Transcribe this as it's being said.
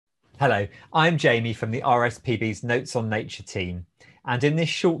Hello, I'm Jamie from the RSPB's Notes on Nature team. And in this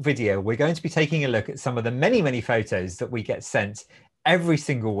short video, we're going to be taking a look at some of the many photos that we get sent every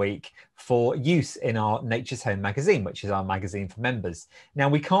single week for use in our Nature's Home magazine, which is our magazine for members. Now,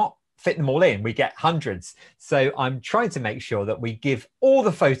 we can't fit them all in. We get hundreds. So I'm trying to make sure that we give all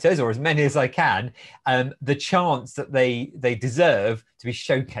the photos, or as many as I can, the chance that they deserve to be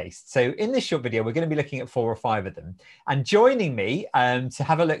showcased. So in this short video, we're going to be looking at 4 or 5 of them. And joining me to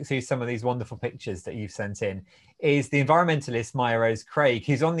have a look through some of these wonderful pictures that you've sent in is the environmentalist Mya-Rose Craig,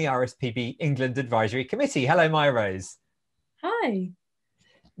 who's on the RSPB England Advisory Committee. Hello, Mya-Rose. Hi.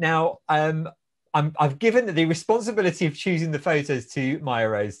 Now, I've given the responsibility of choosing the photos to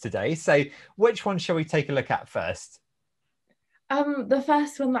Mya-Rose today. So which one shall we take a look at first? The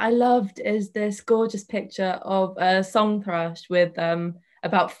first one that I loved is this gorgeous picture of a song thrush with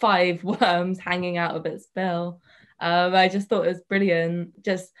about 5 worms hanging out of its bill. I just thought it was brilliant.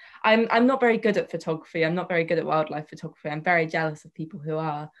 I'm not very good at photography. I'm not very good at wildlife photography. I'm very jealous of people who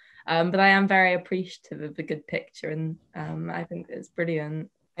are. But I am very appreciative of a good picture, and I think it's brilliant.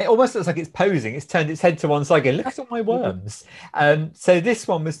 It almost looks like it's posing. It's turned its head to one side going, look at all my worms. So this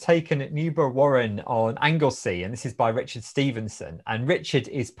one was taken at Newborough Warren on Anglesey, and this is by Richard Stevenson. And Richard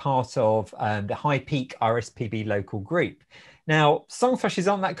is part of the High Peak RSPB local group. Now, song thrushes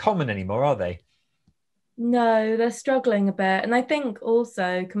aren't that common anymore, are they? No, they're struggling a bit. And I think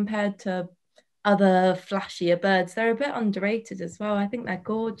also compared to other flashier birds, they're a bit underrated as well. I think they're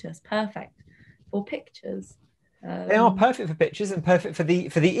gorgeous, perfect for pictures. They are perfect for pictures and perfect for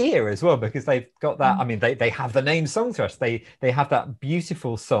the ear as well, because they've got that. I mean, they have the name song thrush. They have that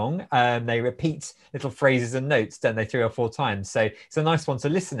beautiful song. They repeat little phrases and notes, don't they, 3 or 4 times. So it's a nice one to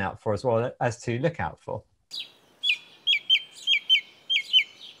listen out for as well as to look out for.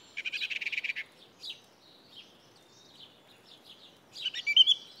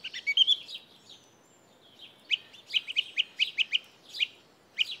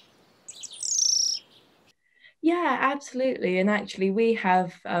 Yeah, absolutely. And actually we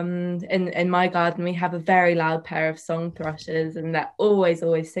have in my garden we have a very loud pair of song thrushes, and they're always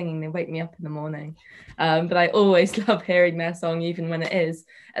singing. They wake me up in the morning. But I always love hearing their song, even when it is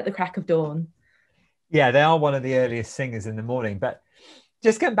at the crack of dawn. Yeah, they are one of the earliest singers in the morning. But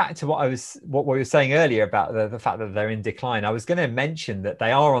just going back to what we were saying earlier about the fact that they're in decline, I was going to mention that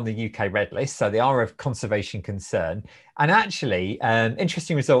they are on the UK Red List, so they are of conservation concern. And actually,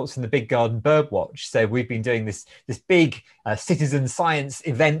 interesting results from the Big Garden Bird Watch. So we've been doing this big citizen science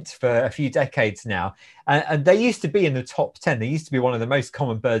event for a few decades now. And they used to be in the top 10. They used to be one of the most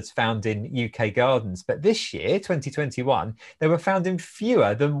common birds found in UK gardens. But this year, 2021, they were found in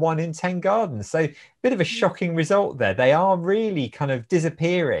fewer than 1 in 10 gardens. So a bit of a shocking result there. They are really kind of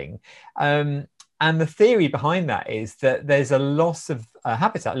disappearing. And the theory behind that is that there's a loss of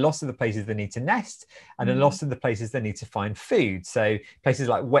habitat, loss of the places they need to nest, and a loss of the places they need to find food. So places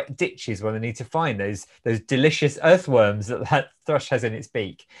like wet ditches where they need to find those delicious earthworms that thrush has in its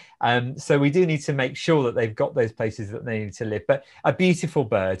beak. So we do need to make sure that they've got those places that they need to live. But a beautiful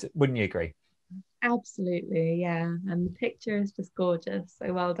bird, wouldn't you agree? Absolutely, yeah. And the picture is just gorgeous.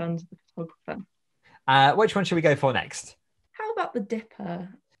 So well done to the photographer. Which one should we go for next? How about the dipper?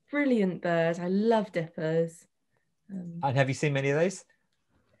 Brilliant bird. I love dippers. And have you seen many of those?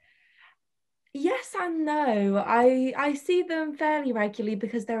 Yes and no. I see them fairly regularly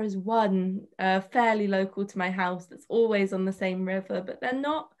because there is one fairly local to my house that's always on the same river, but they're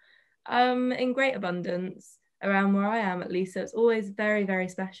not in great abundance around where I am, at least. So it's always very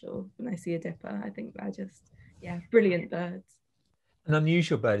special when I see a dipper. I think they're just, yeah, brilliant birds. An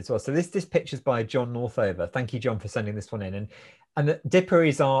unusual bird as well. So this picture's by John Northover. Thank you, John, for sending this one in. And the dipper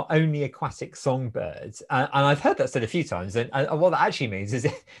is our only aquatic songbird. And I've heard that said a few times. And what that actually means is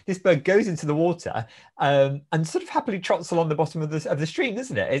this bird goes into the water and sort of happily trots along the bottom of the stream,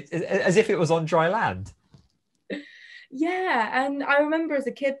 doesn't it? As if it was on dry land. Yeah, and I remember as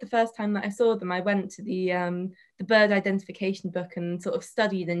a kid, the first time that I saw them, I went to the bird identification book and sort of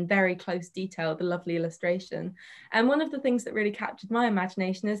studied in very close detail the lovely illustration. And one of the things that really captured my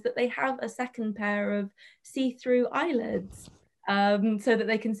imagination is that they have a second pair of see-through eyelids, so that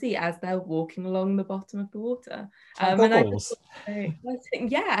they can see as they're walking along the bottom of the water. And I just thought,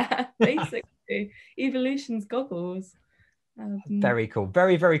 yeah, basically, evolution's goggles. Very cool,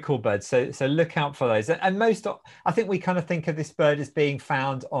 very cool bird. So look out for those. And most, I think we kind of think of this bird as being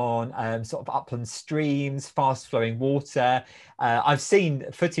found on sort of upland streams, fast flowing water. I've seen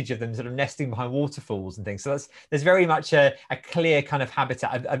footage of them sort of nesting behind waterfalls and things. So there's very much a clear kind of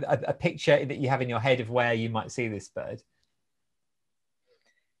habitat, a picture that you have in your head of where you might see this bird.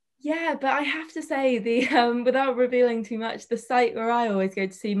 Yeah, but I have to say the without revealing too much, the site where I always go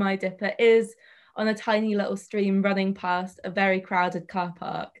to see my dipper is on a tiny little stream running past a very crowded car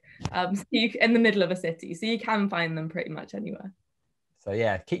park. So in the middle of a city, so you can find them pretty much anywhere. So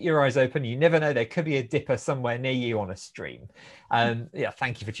yeah, keep your eyes open. You never know, there could be a dipper somewhere near you on a stream. Yeah,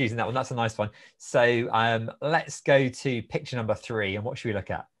 thank you for choosing that one. That's a nice one. So let's go to picture number 3. And what should we look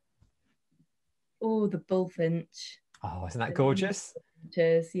at? Oh, the bullfinch. Oh, isn't that gorgeous?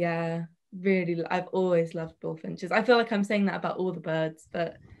 Bullfinches, yeah. Really, I've always loved bullfinches. I feel like I'm saying that about all the birds,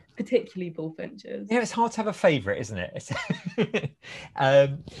 but particularly bullfinches. Yeah, it's hard to have a favourite, isn't it?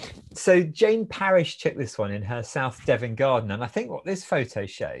 So Jane Parrish took this one in her South Devon garden. And I think what this photo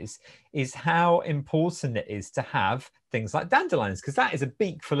shows is how important it is to have things like dandelions, because that is a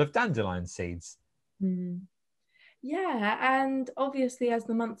beak full of dandelion seeds. Mm. Yeah, and obviously as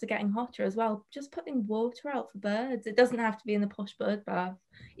the months are getting hotter as well, just putting water out for birds. It doesn't have to be in the posh bird bath.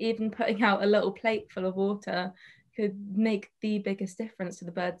 Even putting out a little plate full of water could make the biggest difference to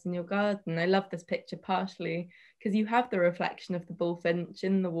the birds in your garden. I love this picture partially because you have the reflection of the bullfinch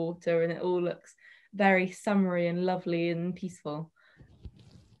in the water and it all looks very summery and lovely and peaceful.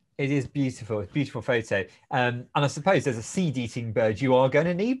 It is beautiful. It's a beautiful photo. And I suppose as a seed-eating bird, you are going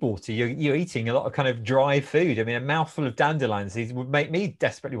to need water. You're eating a lot of kind of dry food. I mean, a mouthful of dandelion seeds would make me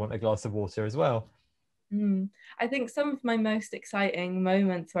desperately want a glass of water as well. I think some of my most exciting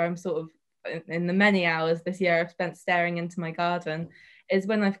moments where I'm sort of in the many hours this year I've spent staring into my garden is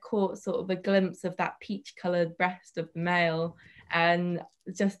when I've caught sort of a glimpse of that peach coloured breast of the male and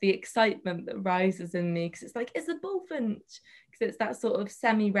just the excitement that rises in me because it's like, it's a bullfinch, because it's that sort of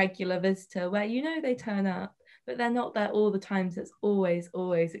semi-regular visitor where you know they turn up, but they're not there all the time. So it's always,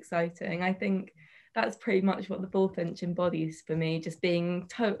 always exciting. I think that's pretty much what the bullfinch embodies for me, just being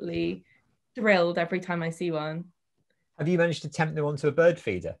totally thrilled every time I see one. Have you managed to tempt them onto a bird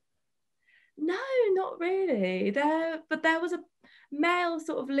feeder? No, not really. But there was a male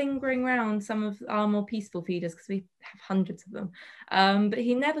sort of lingering around some of our more peaceful feeders because we have hundreds of them. But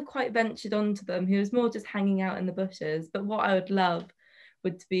he never quite ventured onto them. He was more just hanging out in the bushes. But what I would love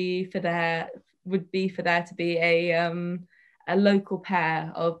would be for there to be a local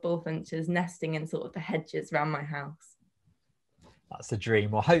pair of bullfinches nesting in sort of the hedges around my house. That's a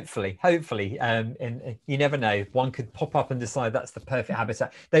dream. Well, hopefully, and you never know, one could pop up and decide that's the perfect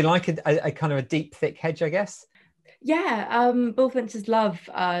habitat. They like a kind of a deep, thick hedge, I guess. Yeah, bullfinches love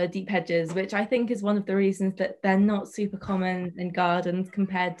deep hedges, which I think is one of the reasons that they're not super common in gardens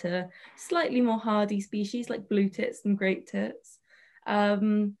compared to slightly more hardy species like blue tits and great tits.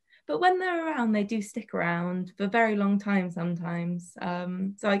 But when they're around, they do stick around for a very long time sometimes.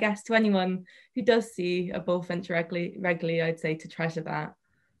 So I guess to anyone who does see a bullfinch regularly, I'd say to treasure that.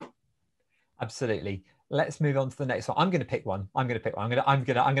 Absolutely. Let's move on to the next one. I'm going to pick one. I'm going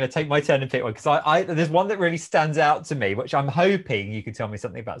to take my turn and pick one because there's one that really stands out to me, which I'm hoping you can tell me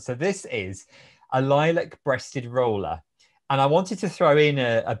something about. So this is a lilac-breasted roller. And I wanted to throw in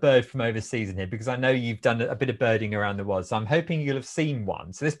a bird from overseas in here because I know you've done a bit of birding around the world. So I'm hoping you'll have seen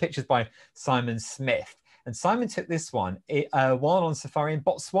one. So this picture's by Simon Smith. And Simon took this one while on safari in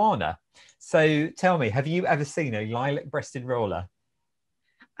Botswana. So tell me, have you ever seen a lilac-breasted roller?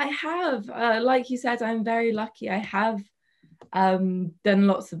 I have, like you said, I'm very lucky. I have done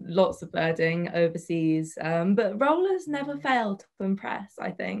lots of birding overseas, but rollers never fail to impress.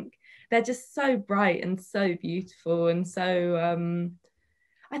 I think they're just so bright and so beautiful and so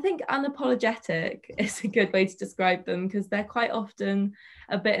I think unapologetic is a good way to describe them because they're quite often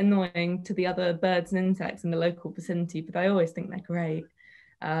a bit annoying to the other birds and insects in the local vicinity, but I always think they're great.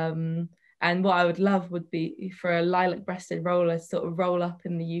 And what I would love would be for a lilac-breasted roller to sort of roll up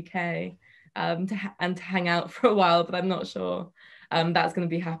in the UK to hang out for a while, but I'm not sure that's going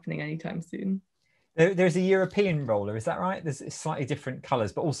to be happening anytime soon. There's a European roller, is that right? There's slightly different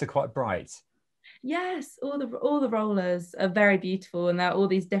colours, but also quite bright. Yes, all the rollers are very beautiful, and there are all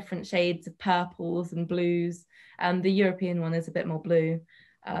these different shades of purples and blues. And the European one is a bit more blue.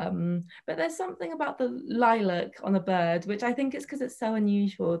 But there's something about the lilac on a bird, which I think it's because it's so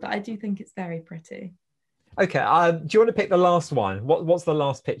unusual that I do think it's very pretty. Okay, do you want to pick the last one? What's the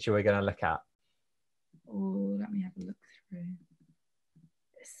last picture we're going to look at? Oh, let me have a look through.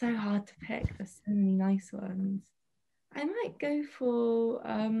 It's so hard to pick. There's so many nice ones. I might go for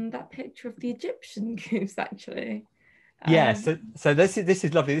that picture of the Egyptian goose, actually. Yeah, so this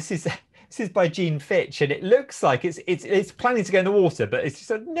is lovely. This is by Jean Fitch, and it looks like it's planning to go in the water, but it's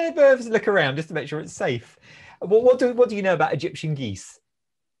just never look around just to make sure it's safe. What do you know about Egyptian geese?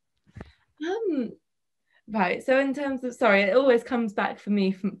 Right. So in terms of, sorry, it always comes back for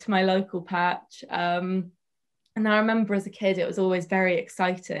me to my local patch. And I remember as a kid, it was always very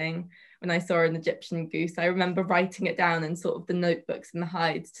exciting when I saw an Egyptian goose. I remember writing it down in sort of the notebooks and the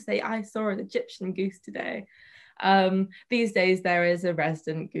hides to say, I saw an Egyptian goose today. These days, there is a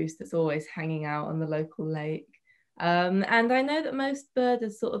resident goose that's always hanging out on the local lake. And I know that most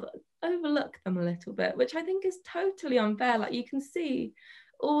birders sort of overlook them a little bit, which I think is totally unfair. Like, you can see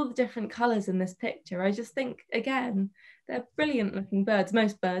all the different colours in this picture. I just think, again, they're brilliant looking birds.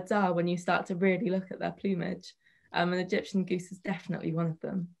 Most birds are when you start to really look at their plumage. An Egyptian goose is definitely one of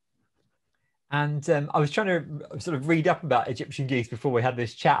them. And I was trying to sort of read up about Egyptian geese before we had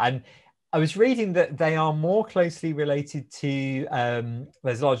this chat, and I was reading that they are more closely related to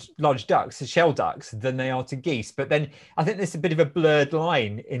there's large ducks, shell ducks, than they are to geese. But then I think there's a bit of a blurred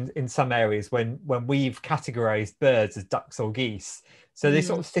line in some areas when we've categorized birds as ducks or geese. So they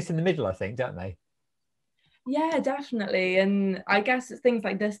sort of sit in the middle, I think, don't they? Yeah, definitely. And I guess it's things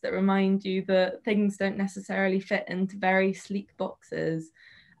like this that remind you that things don't necessarily fit into very sleek boxes.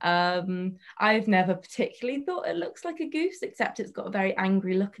 I've never particularly thought it looks like a goose, except it's got a very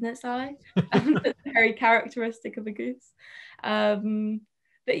angry look in its eye. That's very characteristic of a goose. But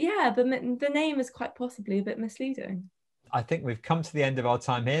yeah, the name is quite possibly a bit misleading. I think we've come to the end of our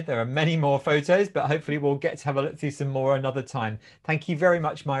time here. There are many more photos, but hopefully we'll get to have a look through some more another time. Thank you very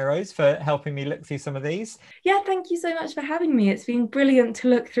much, Mya-Rose, for helping me look through some of these. Yeah, thank you so much for having me. It's been brilliant to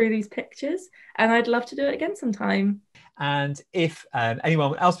look through these pictures, and I'd love to do it again sometime. And if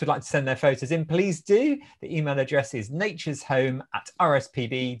anyone else would like to send their photos in, please do. The email address is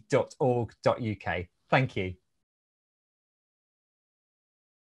natureshome@rspb.org.uk. Thank you.